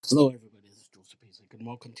Hello, everybody. This is Joseph Paisley, and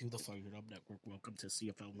welcome to the Fired Up Network. Welcome to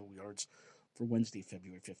CFL No Yards for Wednesday,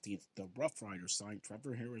 February 15th. The Rough Riders signed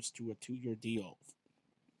Trevor Harris to a 2-year deal.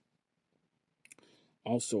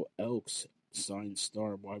 Also, Elks signed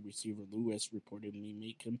star wide receiver Lewis, reportedly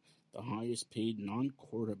make him the highest paid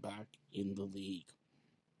non-quarterback in the league.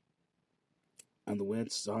 And the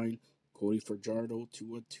Wets signed Cody Fajardo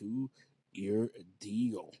to a 2-year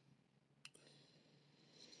deal.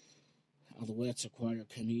 The Wets acquired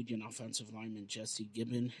Canadian offensive lineman Jesse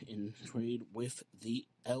Gibbon in trade with the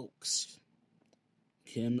Elks.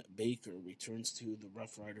 Kim Baker returns to the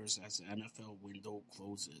Rough Riders as the NFL window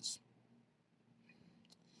closes.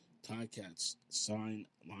 Ticats sign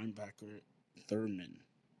linebacker Thurman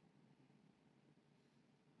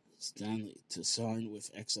Stanley to sign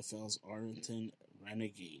with XFL's Arlington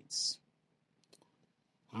Renegades.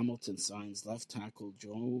 Hamilton signs left tackle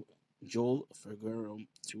Joel Figueroa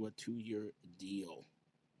to a 2-year deal.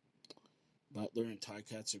 Butler and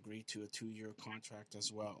Ticats agree to a 2-year contract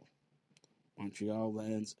as well. Montreal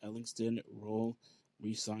lands Ellingston, Roll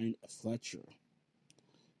re-signed Fletcher.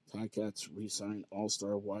 Ticats re-signed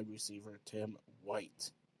all-star wide receiver Tim White.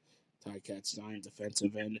 Ticats signed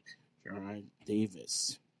defensive end Gerard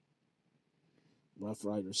Davis. Rough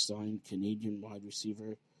Riders signed Canadian wide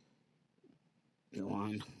receiver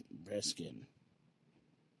John Breskin.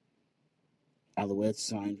 Alouettes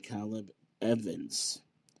signed Caleb Evans.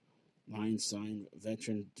 Lions signed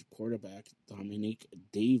veteran quarterback Dominique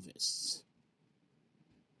Davis.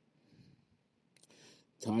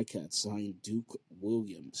 Ticats signed Duke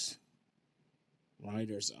Williams.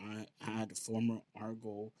 Riders add former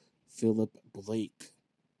Argo Philip Blake.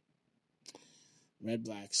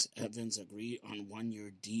 Redblacks Evans agree on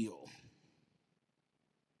 1-year deal.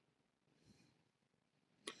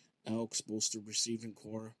 Elks bolster receiving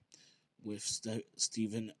core with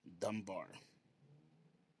Stephen Dunbar.